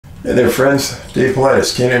Hey there friends, Dave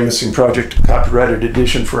Paulides, Canine Missing Project, copyrighted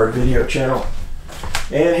edition for our video channel.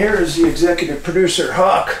 And here is the executive producer,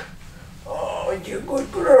 Hawk. Oh, you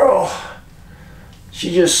good girl.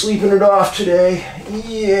 She's just sleeping it off today.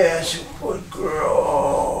 Yes, good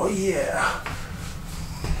girl, yeah.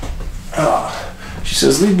 She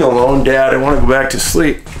says, leave me alone, Dad, I want to go back to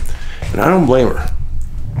sleep. And I don't blame her.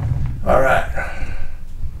 All right.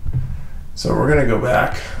 So we're gonna go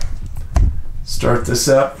back, start this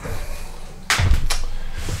up.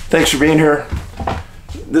 Thanks for being here.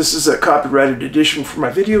 This is a copyrighted edition for my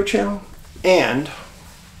video channel, and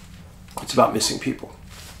it's about missing people.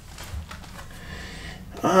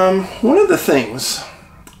 One of the things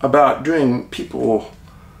about doing people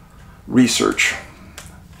research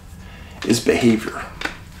is behavior.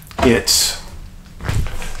 It's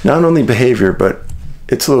not only behavior, but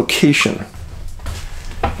it's location.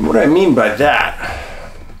 And what I mean by that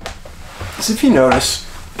is, if you notice,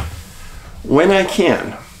 when I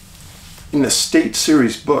can, in the State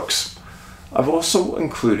Series books, I've also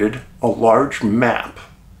included a large map,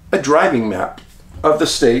 a driving map of the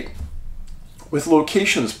state with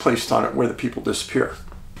locations placed on it where the people disappear.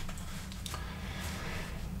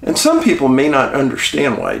 And some people may not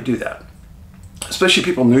understand why I do that, especially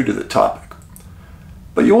people new to the topic.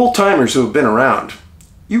 But you old timers who have been around,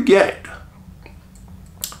 you get it.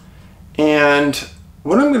 And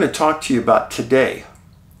what I'm going to talk to you about today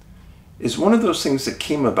is one of those things that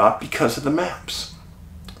came about because of the maps.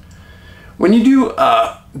 When you do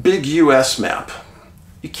a big US map,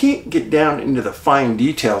 you can't get down into the fine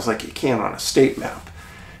details like you can on a state map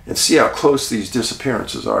and see how close these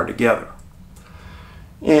disappearances are together.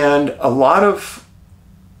 And a lot of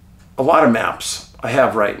maps I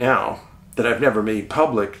have right now that I've never made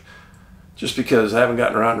public just because I haven't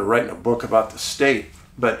gotten around to writing a book about the state.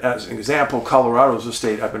 But as an example, Colorado is a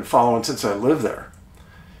state I've been following since I lived there.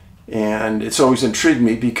 And it's always intrigued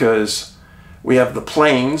me because we have the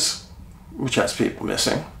plains, which has people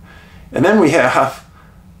missing. And then we have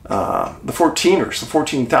the 14ers, the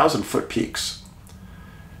 14,000 foot peaks.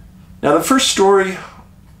 Now the first story,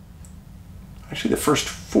 actually the first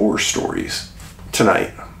four stories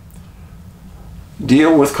tonight,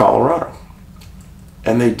 deal with Colorado.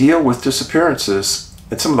 And they deal with disappearances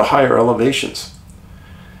at some of the higher elevations.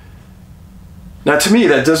 Now to me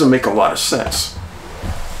that doesn't make a lot of sense,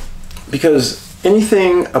 because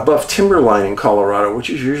anything above timberline in Colorado, which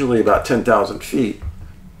is usually about 10,000 feet,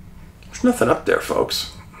 there's nothing up there,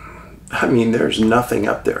 folks. I mean, there's nothing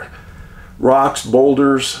up there. Rocks,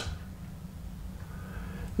 boulders,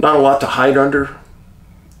 not a lot to hide under,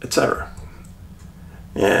 etc.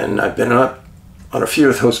 And I've been up on a few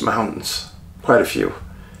of those mountains, quite a few,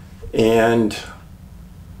 and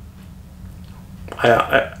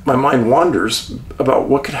my mind wanders about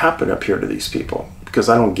what could happen up here to these people, because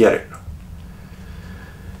I don't get it.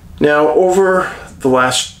 Now, over the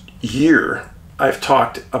last year, I've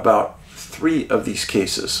talked about 3 of these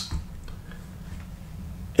cases.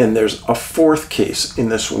 And there's a 4th case in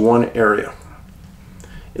this one area.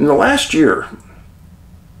 In the last year,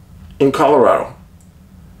 in Colorado,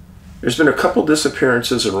 there's been a couple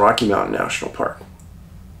disappearances in Rocky Mountain National Park.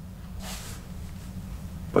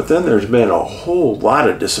 But then there's been a whole lot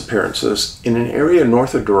of disappearances in an area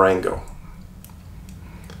north of Durango.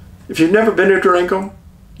 If you've never been to Durango,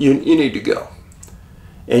 you need to go.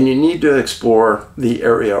 And you need to explore the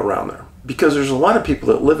area around there. Because there's a lot of people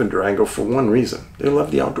that live in Durango for one reason. They love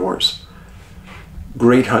the outdoors.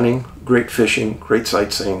 Great hunting, great fishing, great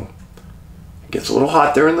sightseeing. It gets a little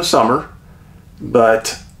hot there in the summer,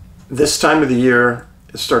 but this time of the year,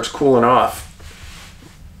 it starts cooling off.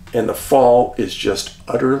 And the fall is just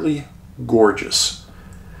utterly gorgeous.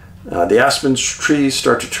 The aspen trees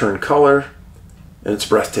start to turn color, and it's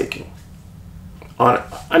breathtaking.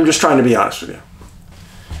 I'm just trying to be honest with you.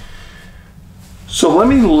 So let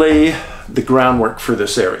me lay the groundwork for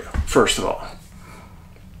this area, first of all.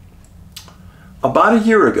 About a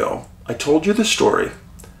year ago, I told you the story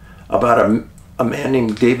about a man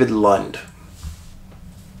named David Lunde.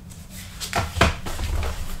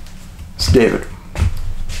 It's David.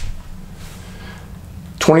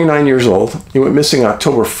 29 years old. He went missing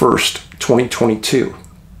October 1st, 2022.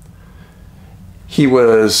 He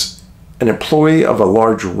was an employee of a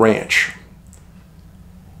large ranch,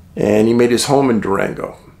 and he made his home in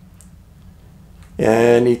Durango.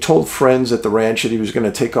 And he told friends at the ranch that he was going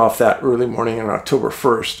to take off that early morning on October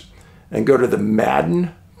 1st and go to the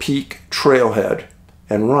Madden Peak Trailhead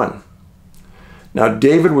and run. Now,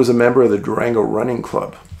 David was a member of the Durango Running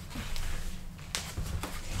Club,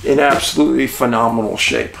 in absolutely phenomenal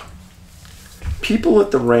shape. People at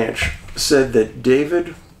the ranch said that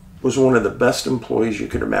David was one of the best employees you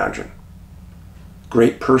could imagine.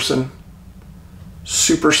 Great person,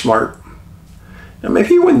 super smart. Now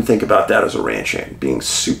maybe you wouldn't think about that as a ranch hand, being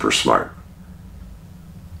super smart.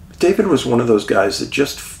 But David was one of those guys that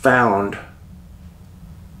just found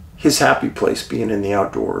his happy place being in the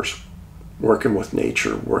outdoors, working with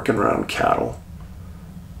nature, working around cattle,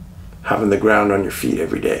 having the ground on your feet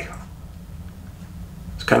every day.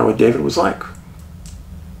 It's kind of what David was like.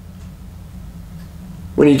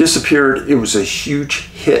 When he disappeared, it was a huge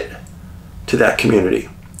hit to that community.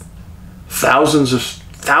 Thousands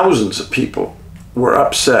of people were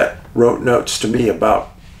upset, wrote notes to me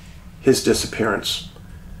about his disappearance.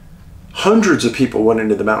 Hundreds of people went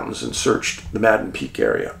into the mountains and searched the Madden Peak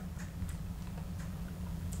area.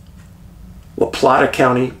 La Plata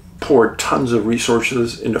County poured tons of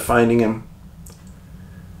resources into finding him.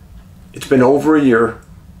 It's been over a year.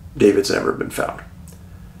 David's never been found.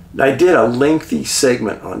 And I did a lengthy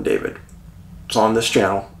segment on David. It's on this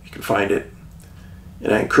channel. You can find it.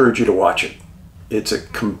 And I encourage you to watch it. It's a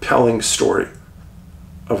compelling story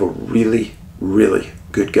of a really, really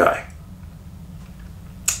good guy.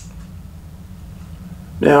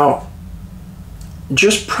 Now,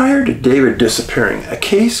 just prior to David disappearing, a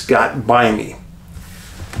case got by me.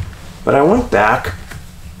 But I went back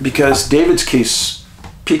because David's case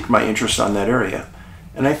piqued my interest on that area.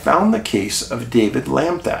 And I found the case of David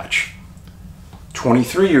Lamthach,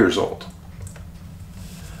 23 years old.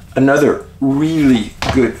 Another really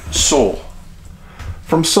good soul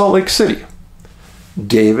from Salt Lake City.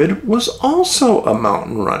 David was also a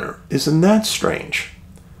mountain runner. Isn't that strange?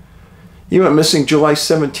 He went missing July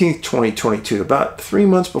 17th, 2022, about 3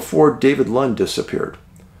 months before David Lunde disappeared.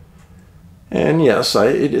 And yes,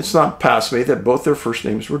 it's not past me that both their first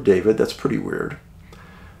names were David. That's pretty weird.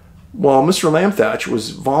 Well, Mr. Lamthach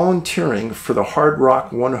was volunteering for the Hard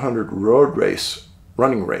Rock 100 road race,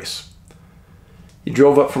 running race. He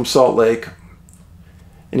drove up from Salt Lake,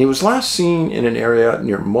 and he was last seen in an area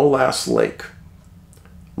near Molasse Lake.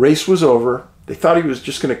 Race was over. They thought he was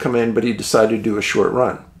just going to come in, but he decided to do a short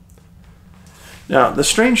run. Now, the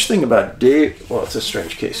strange thing about Dave, well, it's a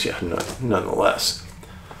strange case, yeah, nonetheless.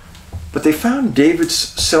 But they found David's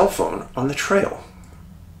cell phone on the trail.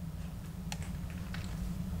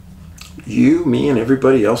 You, me, and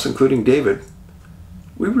everybody else, including David,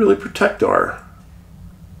 we really protect our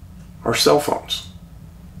cell phones.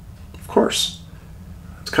 Of course.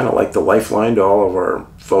 It's kind of like the lifeline to all of our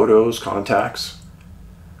photos, contacts.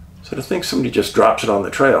 So to think somebody just drops it on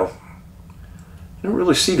the trail, you don't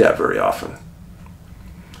really see that very often.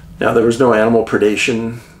 Now, there was no animal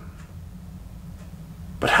predation,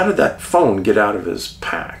 but how did that phone get out of his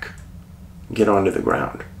pack and get onto the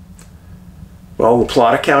ground? Well, La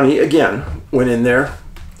Plata County, again, went in there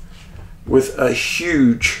with a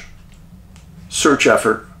huge search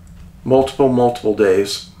effort, multiple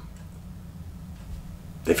days.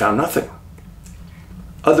 They found nothing.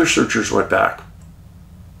 Other searchers went back,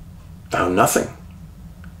 found nothing.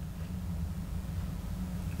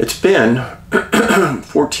 It's been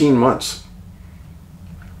 14 months.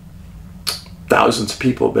 Thousands of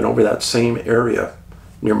people have been over that same area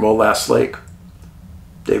near Molasse Lake.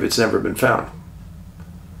 David's never been found.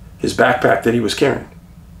 His backpack that he was carrying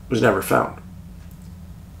was never found.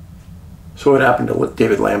 So what happened to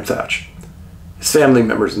David Lamthach? His family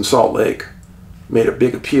members in Salt Lake made a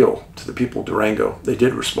big appeal to the people of Durango. They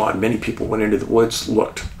did respond. Many people went into the woods,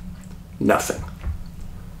 looked. Nothing.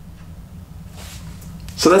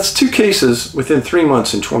 So that's 2 cases within 3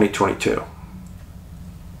 months in 2022.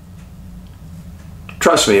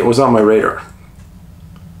 Trust me, it was on my radar.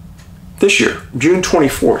 This year, June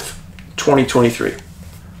 24th, 2023,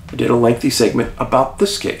 I did a lengthy segment about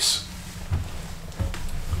this case.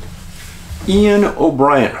 Ian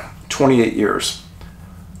Obrien, 28 years,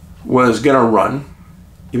 was going to run.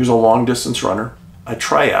 He was a long distance runner, a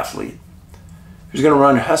triathlete. He was going to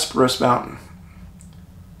run Hesperus Mountain.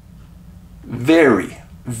 Very,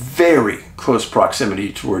 very close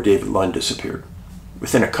proximity to where David Lunde disappeared,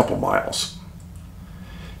 within a couple miles.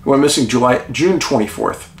 He went missing June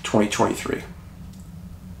 24th, 2023.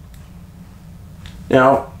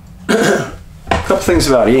 Now, a couple things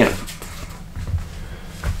about Ian.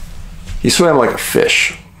 He swam like a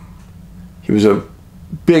fish. He was a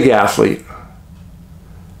big athlete.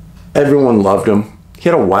 Everyone loved him. He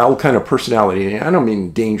had a wild kind of personality. I don't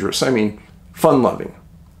mean dangerous, I mean fun-loving.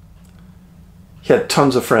 He had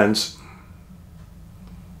tons of friends.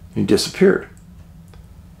 He disappeared.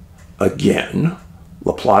 Again,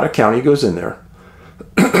 La Plata County goes in there,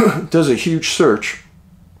 does a huge search.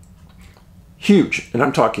 Huge, and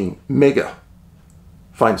I'm talking mega.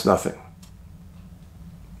 Finds nothing.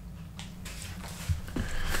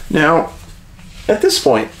 Now, at this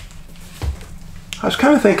point, I was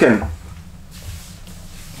kind of thinking,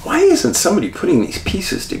 why isn't somebody putting these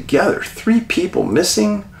pieces together? 3 people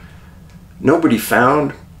missing, nobody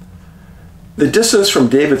found. The distance from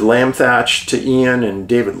David Lamthach to Ian and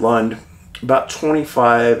David Lunde, about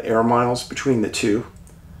 25 air miles between the two.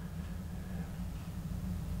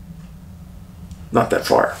 Not that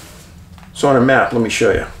far. So on a map, let me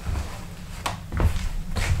show you.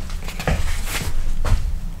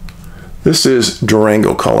 This is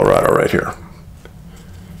Durango, Colorado right here.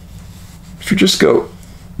 If you just go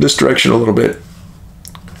this direction a little bit,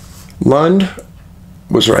 Lunde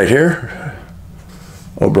was right here.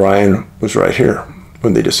 Obrien was right here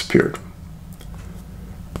when they disappeared.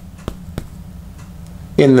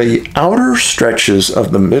 In the outer stretches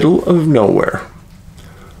of the middle of nowhere,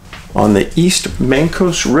 on the East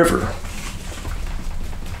Mancos River,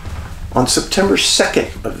 on September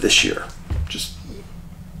 2nd of this year, just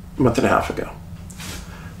a month and a half ago,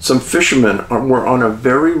 some fishermen were on a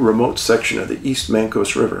very remote section of the East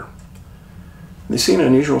Mancos River. They see an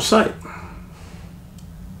unusual sight.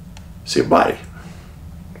 See a body.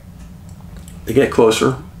 They get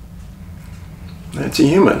closer, and it's a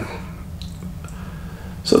human.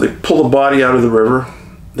 So they pull the body out of the river,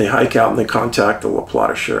 they hike out and they contact the La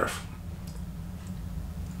Plata sheriff.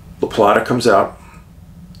 La Plata comes out,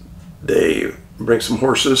 they bring some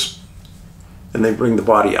horses, and they bring the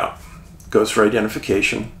body out. Goes for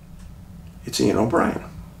identification. It's Ian Obrien.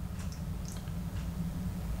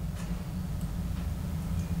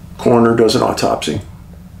 Coroner does an autopsy.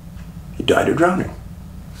 He died of drowning.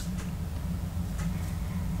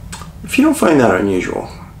 If you don't find that unusual,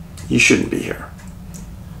 you shouldn't be here.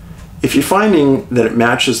 If you're finding that it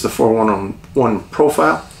matches the 411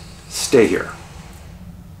 profile, stay here.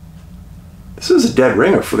 This is a dead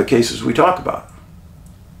ringer for the cases we talk about.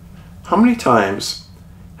 How many times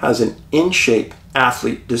has an in-shape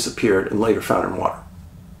athlete disappeared and later found in water?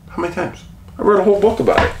 How many times? I wrote a whole book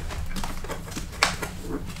about it.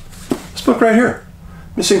 This book right here,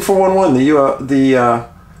 Missing 411, the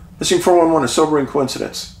Missing 411, A Sobering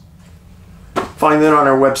Coincidence. Find that on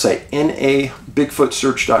our website,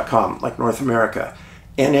 nabigfootsearch.com, like North America,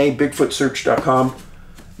 nabigfootsearch.com.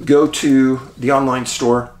 Go to the online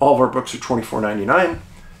store. All of our books are $24.99.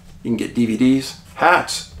 You can get DVDs,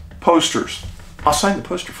 hats, posters. I'll sign the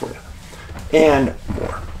poster for you, and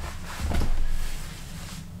more.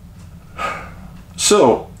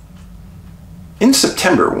 So, in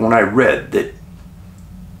September, when I read that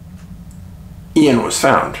Ian was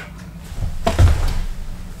found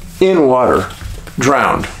in water,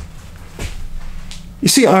 drowned, you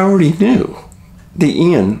see, I already knew that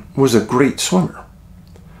Ian was a great swimmer.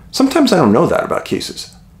 Sometimes I don't know that about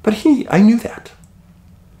cases, but I knew that.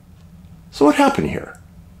 So what happened here?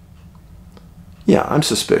 Yeah, I'm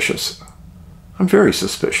suspicious. I'm very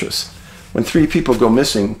suspicious. When 3 people go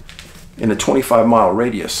missing in a 25-mile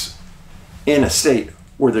radius in a state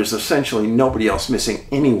where there's essentially nobody else missing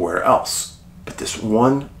anywhere else but this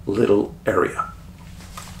one little area.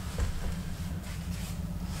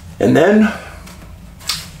 And then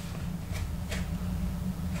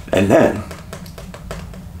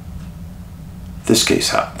this case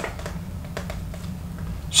happened.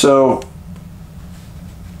 So,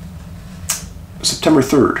 September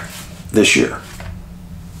 3rd this year,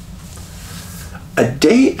 a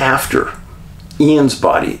day after Ian's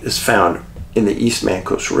body is found in the East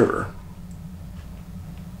Mancos River,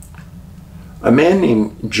 a man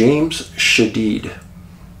named James Shadid,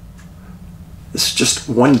 this is just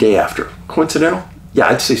one day after. Coincidental? Yeah,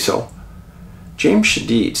 I'd say so. James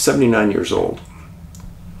Shadid, 79 years old.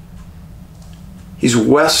 He's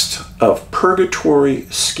west of Purgatory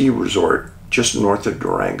Ski Resort, just north of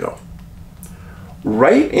Durango.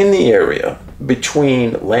 Right in the area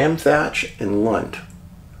between Lamthach and Lunde,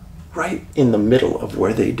 right in the middle of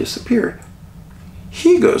where they disappeared,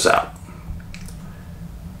 he goes out.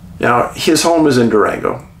 Now, his home is in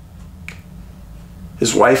Durango.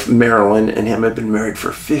 His wife, Marilyn, and him have been married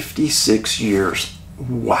for 56 years.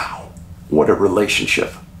 Wow, what a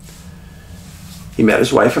relationship. He met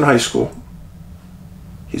his wife in high school.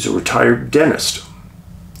 He's a retired dentist.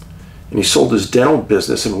 And he sold his dental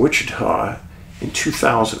business in Wichita in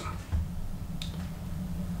 2000.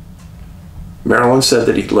 Marilyn said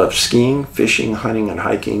that he loved skiing, fishing, hunting, and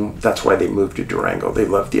hiking. That's why they moved to Durango. They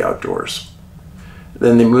loved the outdoors.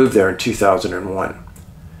 Then they moved there in 2001.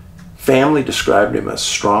 Family described him as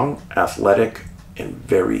strong, athletic, and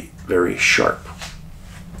very, very sharp.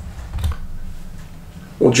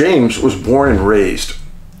 Well, James was born and raised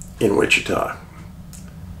in Wichita.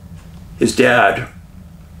 His dad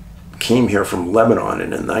came here from Lebanon in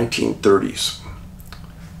the 1930s.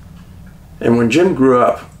 And when Jim grew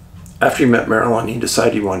up, after he met Marilyn, he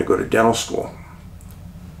decided he wanted to go to dental school.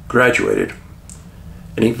 Graduated,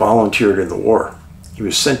 and he volunteered in the war. He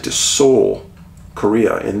was sent to Seoul,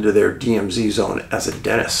 Korea, into their DMZ zone as a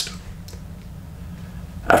dentist.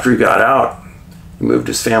 After he got out, he moved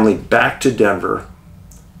his family back to Denver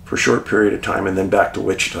for a short period of time and then back to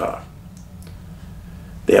Wichita.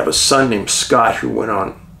 They have a son named Scott who went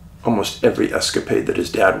on almost every escapade that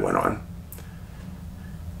his dad went on.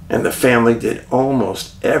 And the family did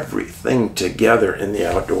almost everything together in the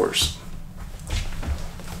outdoors.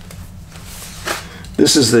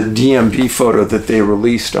 This is the DMV photo that they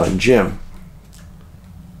released on Jim.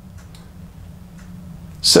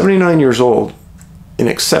 79 years old, in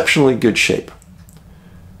exceptionally good shape.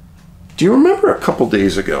 Do you remember a couple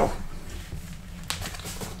days ago,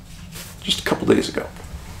 just a couple days ago,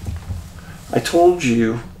 I told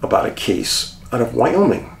you about a case out of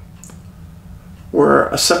Wyoming where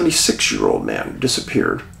a 76-year-old man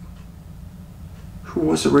disappeared who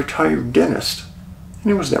was a retired dentist,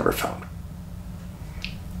 and he was never found.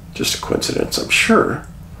 Just a coincidence, I'm sure,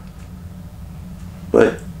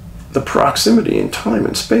 but the proximity in time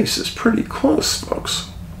and space is pretty close, folks.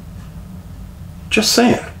 Just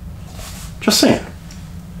saying. Just saying.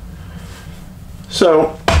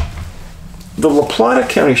 So, the La Plata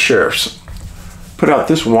County Sheriffs put out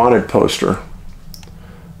this wanted poster,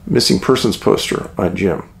 missing persons poster on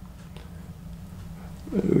Jim.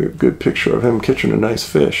 A good picture of him catching a nice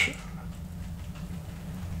fish.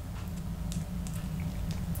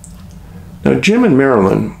 Now, Jim and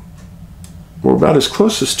Marilyn were about as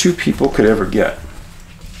close as two people could ever get.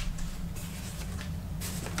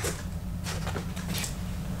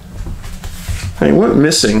 He went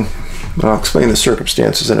missing. I'll explain the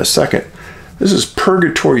circumstances in a second. This is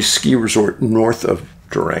Purgatory Ski Resort north of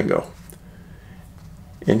Durango.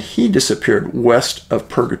 And he disappeared west of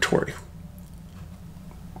Purgatory.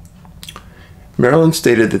 Marilyn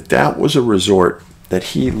stated that that was a resort that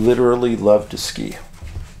he literally loved to ski.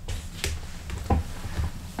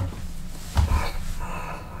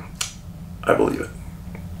 I believe it.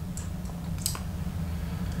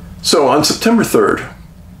 So on September 3rd,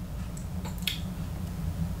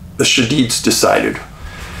 the Shadids decided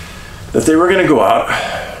that they were going to go out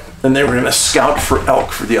and they were going to scout for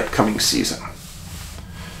elk for the upcoming season.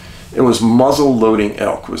 It was muzzle loading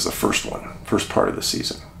elk was the first part of the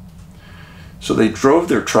season. So they drove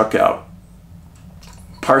their truck out,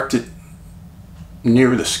 parked it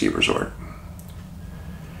near the ski resort,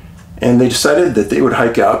 and they decided that they would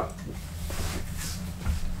hike out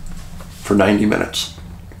for 90 minutes.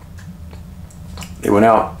 They went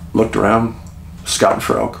out, looked around, scouted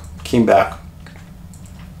for elk, came back,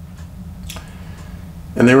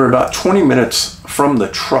 and they were about 20 minutes from the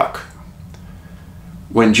truck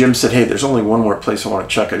when Jim said, "Hey, there's only one more place I want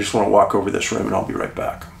to check. I just want to walk over this rim and I'll be right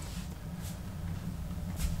back."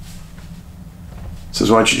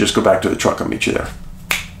 Says, "Why don't you just go back to the truck? I'll meet you there."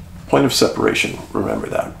 Point of separation, remember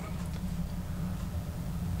that.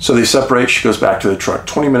 So they separate, she goes back to the truck.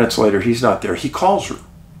 20 minutes later, he's not there. He calls her.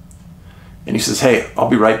 And he says, "Hey, I'll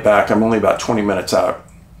be right back. I'm only about 20 minutes out."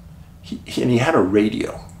 And he had a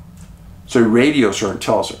radio. So he radios her and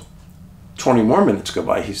tells her. 20 more minutes go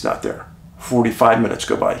by, he's not there. 45 minutes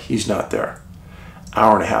go by, he's not there.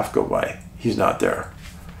 Hour and a half go by, he's not there.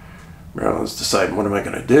 Marilyn's deciding, what am I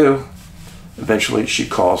going to do? Eventually, she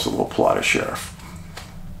calls the La Plata sheriff.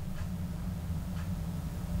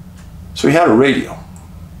 So he had a radio.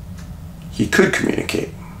 He could communicate,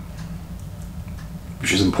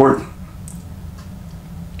 which is important.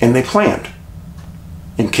 And they planned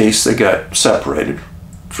in case they got separated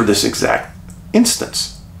for this exact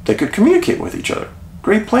instance. They could communicate with each other.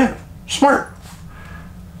 Great plan. Smart.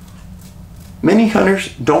 Many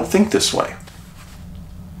hunters don't think this way.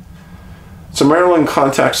 So Marilyn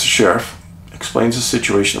contacts the sheriff, explains the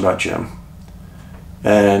situation about Jim,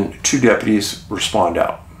 and two deputies respond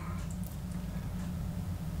out.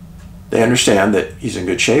 They understand that he's in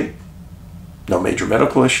good shape, no major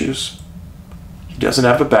medical issues. He doesn't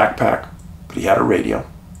have a backpack, but he had a radio.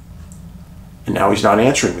 And now he's not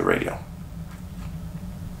answering the radio.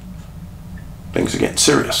 Things are getting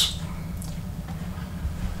serious.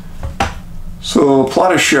 So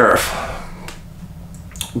Plata sheriff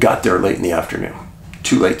got there late in the afternoon.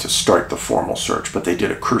 Too late to start the formal search, but they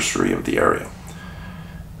did a cursory of the area.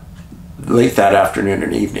 Late that afternoon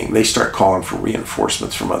and evening, they start calling for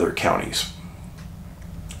reinforcements from other counties.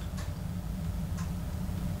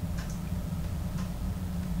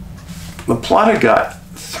 La Plata got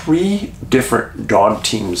 3 different dog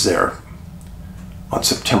teams there on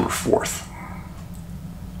September 4th.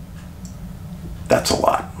 That's a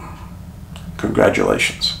lot.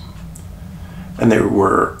 Congratulations. and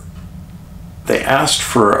they asked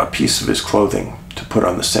for a piece of his clothing to put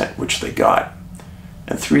on the scent, which they got.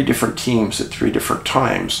 And 3 different teams at 3 different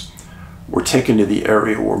times were taken to the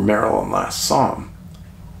area where Marilyn last saw him,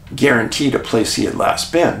 guaranteed a place he had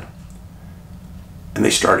last been, and they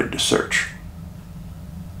started to search.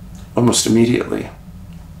 Almost immediately,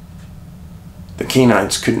 the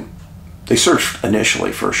canines they searched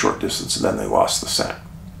initially for a short distance, and then they lost the scent.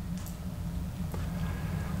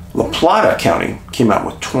 La Plata County came out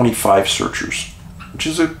with 25 searchers, which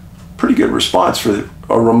is a pretty good response for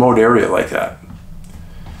a remote area like that.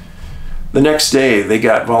 The next day, they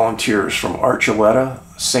got volunteers from Archuleta,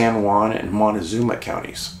 San Juan, and Montezuma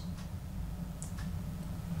counties.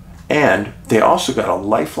 And they also got a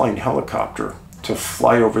Lifeline helicopter to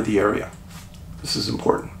fly over the area. This is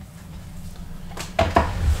important.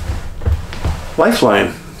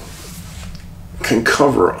 Lifeline can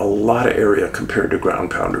cover a lot of area compared to ground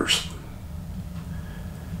pounders.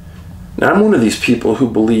 Now, I'm one of these people who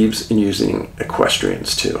believes in using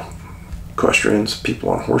equestrians too. Equestrians, people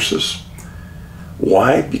on horses.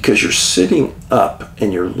 Why? Because you're sitting up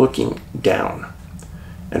and you're looking down.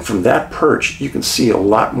 And from that perch, you can see a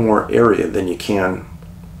lot more area than you can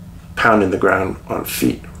pounding the ground on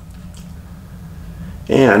feet.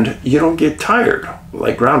 And you don't get tired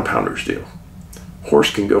like ground pounders do.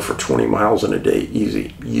 Horse can go for 20 miles in a day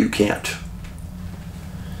easy. You can't.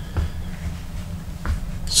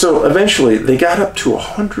 So eventually they got up to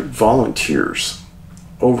 100 volunteers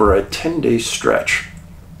over a 10-day stretch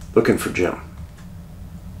looking for Jim.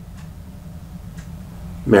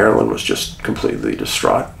 Marilyn was just completely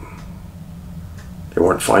distraught. They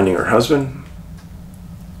weren't finding her husband.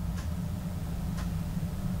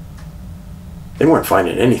 They weren't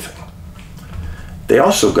finding anything. They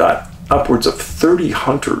also got upwards of 30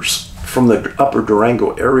 hunters from the upper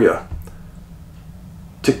Durango area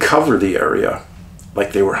to cover the area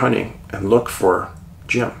like they were hunting and look for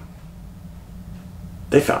Jim.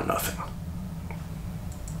 They found nothing.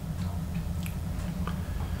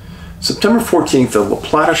 September 14th, the La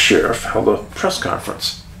Plata sheriff held a press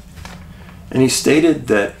conference, and he stated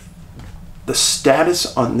that the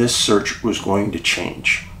status on this search was going to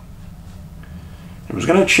change. It was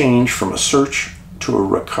going to change from a search to a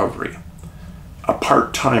recovery, a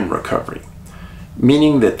part-time recovery,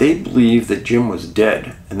 meaning that they believed that Jim was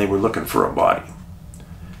dead and they were looking for a body.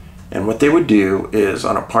 And what they would do is,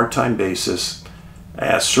 on a part-time basis,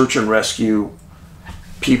 as search and rescue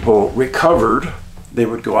people recovered, they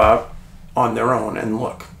would go out on their own and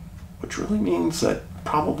look, which really means that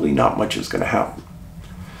probably not much is going to happen.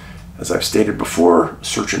 As I've stated before,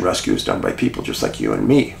 search and rescue is done by people just like you and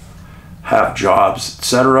me, have jobs,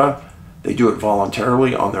 etc. They do it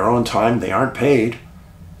voluntarily on their own time. They aren't paid.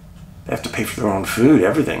 They have to pay for their own food,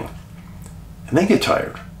 everything. And they get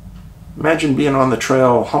tired. Imagine being on the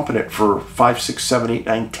trail, humping it for 5, 6, 7, 8,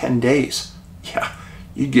 9, 10 days. Yeah,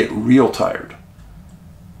 you'd get real tired.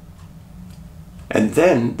 And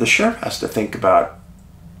then the sheriff has to think about,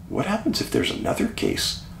 what happens if there's another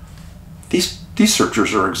case? These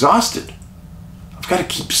searchers are exhausted. I've got to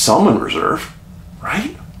keep some in reserve,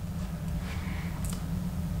 right?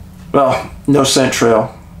 Well, no scent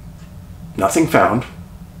trail, nothing found.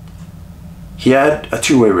 He had a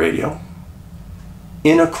 2-way radio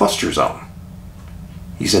in a cluster zone.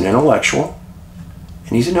 He's an intellectual,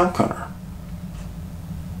 and he's an elk hunter.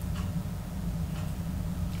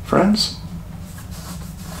 Friends,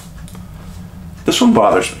 this one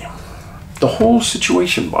bothers me. The whole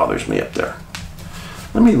situation bothers me up there.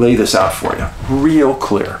 Let me lay this out for you, real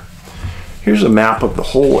clear. Here's a map of the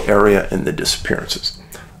whole area and the disappearances.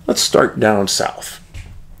 Let's start down south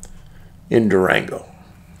in Durango.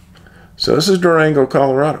 So this is Durango,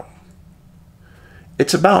 Colorado.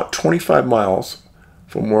 It's about 25 miles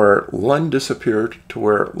from where Lunde disappeared to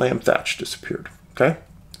where Lamthach disappeared, okay?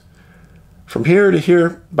 From here to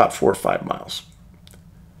here, about 4 or 5 miles.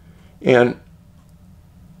 And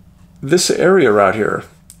this area right here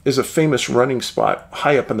is a famous running spot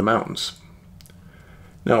high up in the mountains.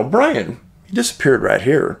 Now, Obrien, he disappeared right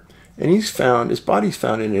here, and his body's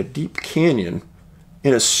found in a deep canyon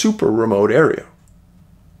in a super remote area.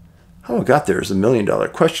 How it got there is a million-dollar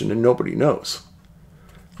question, and nobody knows.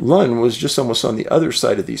 Lunde was just almost on the other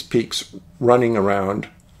side of these peaks, running around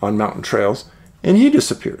on mountain trails, and he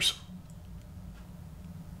disappears.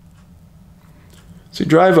 So you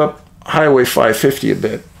drive up Highway 550 a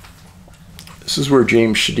bit. This is where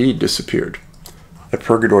James Shadid disappeared, at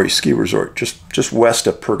Purgatory Ski Resort, just west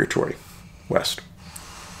of Purgatory, west.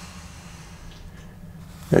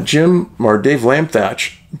 Now Dave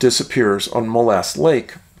Lamthach disappears on Molass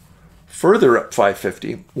Lake, further up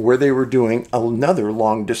 550, where they were doing another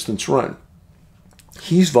long distance run.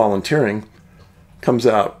 He's volunteering, comes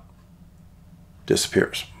out,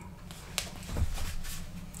 disappears.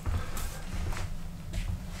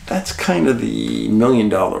 That's kind of the $1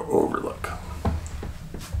 million overlook.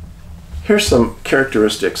 Here's some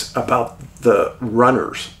characteristics about the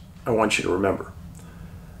runners I want you to remember.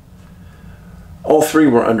 All three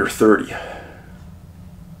were under 30.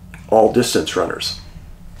 All distance runners.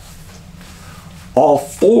 All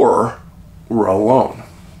four were alone.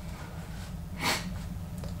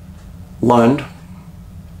 Lunde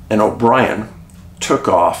and Obrien took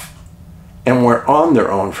off and were on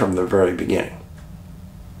their own from the very beginning.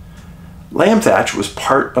 Lamthach was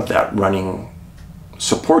part of that running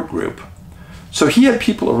support group, so he had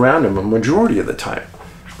people around him a majority of the time.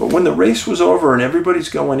 But when the race was over and everybody's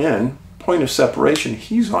going in, point of separation,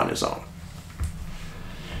 he's on his own.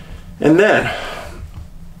 And then,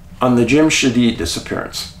 on the Jim Shadid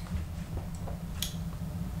disappearance,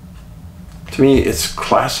 to me, it's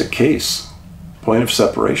classic case, point of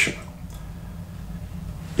separation.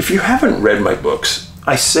 If you haven't read my books,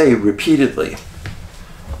 I say repeatedly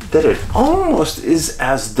that it almost is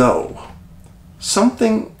as though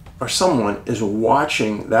something or someone is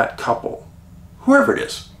watching that couple, whoever it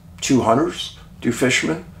is, two hunters, two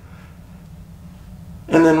fishermen,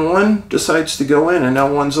 and then one decides to go in and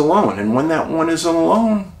now one's alone. And when that one is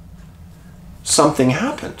alone, something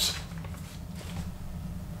happens.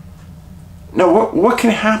 Now, what can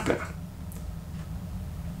happen?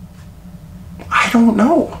 I don't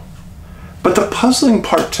know. But the puzzling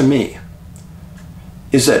part to me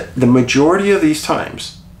is that the majority of these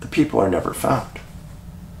times, the people are never found.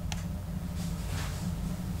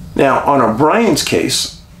 Now, on Obrien's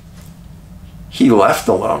case, he left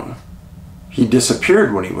alone. He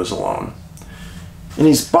disappeared when he was alone. And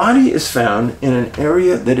his body is found in an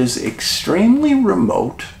area that is extremely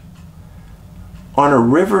remote on a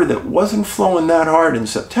river that wasn't flowing that hard in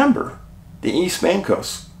September, the East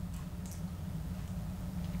Mancos.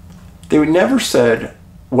 They never said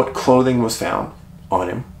what clothing was found on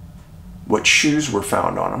him, what shoes were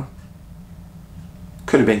found on him.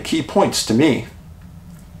 Could have been key points to me,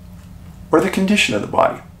 or the condition of the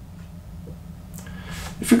body.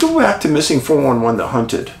 If you go back to Missing 411, the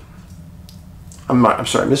hunted, I'm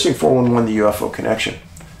sorry, Missing 411, the UFO connection,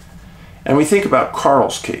 and we think about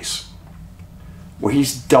Carl's case, where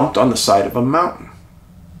he's dumped on the side of a mountain.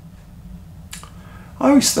 I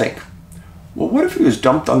always think, well, what if he was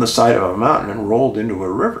dumped on the side of a mountain and rolled into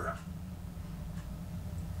a river?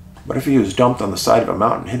 What if he was dumped on the side of a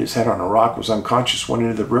mountain, hit his head on a rock, was unconscious, went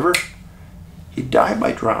into the river? He'd die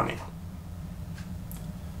by drowning.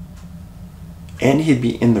 And he'd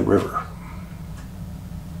be in the river.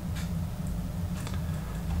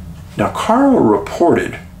 Now, Carl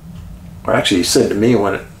reported, or actually he said to me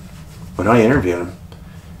when I interviewed him,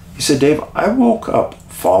 he said, Dave, I woke up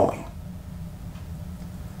falling.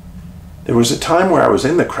 There was a time where I was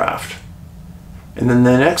in the craft, and then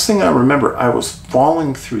the next thing I remember, I was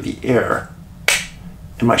falling through the air,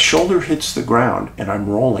 and my shoulder hits the ground, and I'm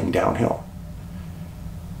rolling downhill.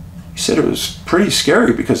 He said it was pretty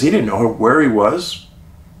scary because he didn't know where he was,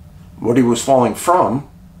 what he was falling from,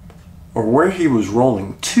 or where he was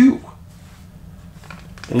rolling to.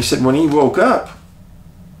 And he said when he woke up,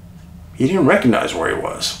 he didn't recognize where he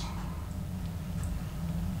was.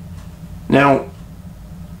 Now,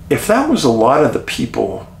 if that was a lot of the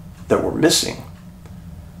people that were missing,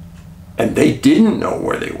 and they didn't know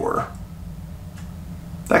where they were,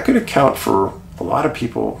 that could account for a lot of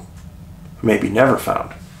people who may be never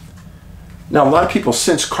found. Now, a lot of people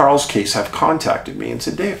since Carl's case have contacted me and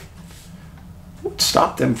said, Dave, what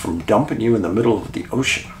stopped them from dumping you in the middle of the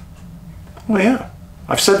ocean? Well, yeah,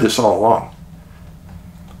 I've said this all along.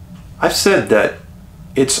 I've said that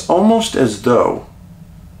it's almost as though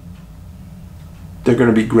they're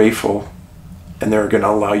going to be grateful and they're going to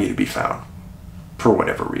allow you to be found for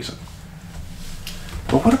whatever reason.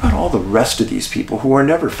 But what about all the rest of these people who are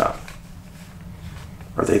never found?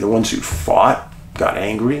 Are they the ones who fought, got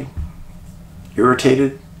angry,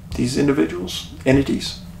 irritated these individuals,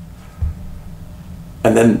 entities,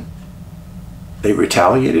 and then they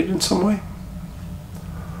retaliated in some way?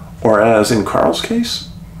 Or as in Carl's case,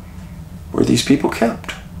 were these people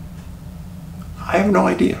kept? I have no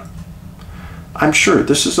idea. I'm sure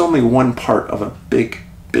this is only one part of a big,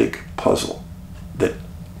 big puzzle that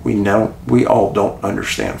we all don't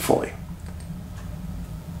understand fully.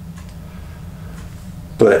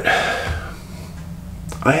 But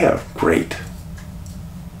I have great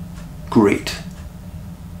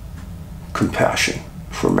compassion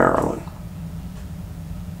for Marilyn.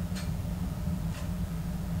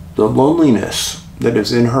 The loneliness that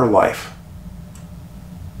is in her life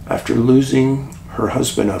after losing her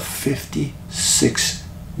husband of 56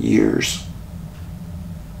 years,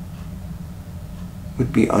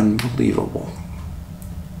 would be unbelievable.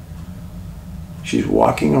 She's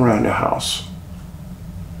walking around a house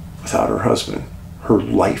without her husband, her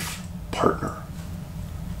life partner.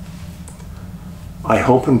 I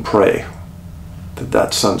hope and pray that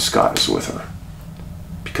that son Scott is with her,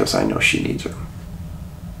 because I know she needs her.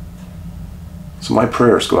 So my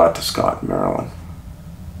prayers go out to Scott and Marilyn.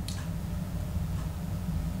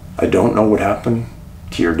 I don't know what happened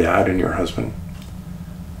to your dad and your husband,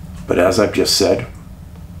 but as I've just said,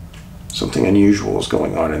 something unusual is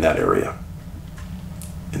going on in that area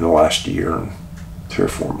in the last year and 3 or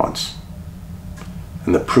 4 months.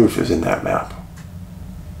 And the proof is in that map.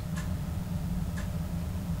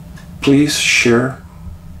 Please share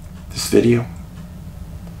this video.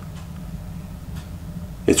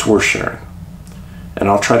 It's worth sharing. And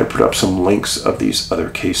I'll try to put up some links of these other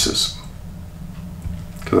cases,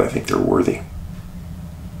 because I think they're worthy.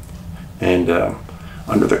 And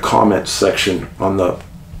under the comments section,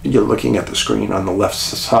 you're looking at the screen on the left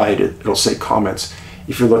side, it'll say comments.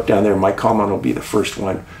 If you look down there, my comment will be the first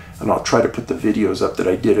one, and I'll try to put the videos up that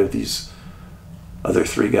I did of these other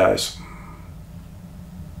 3 guys.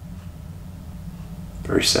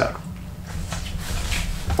 Very sad.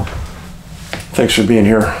 Thanks for being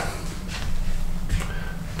here.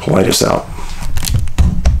 Paulides out.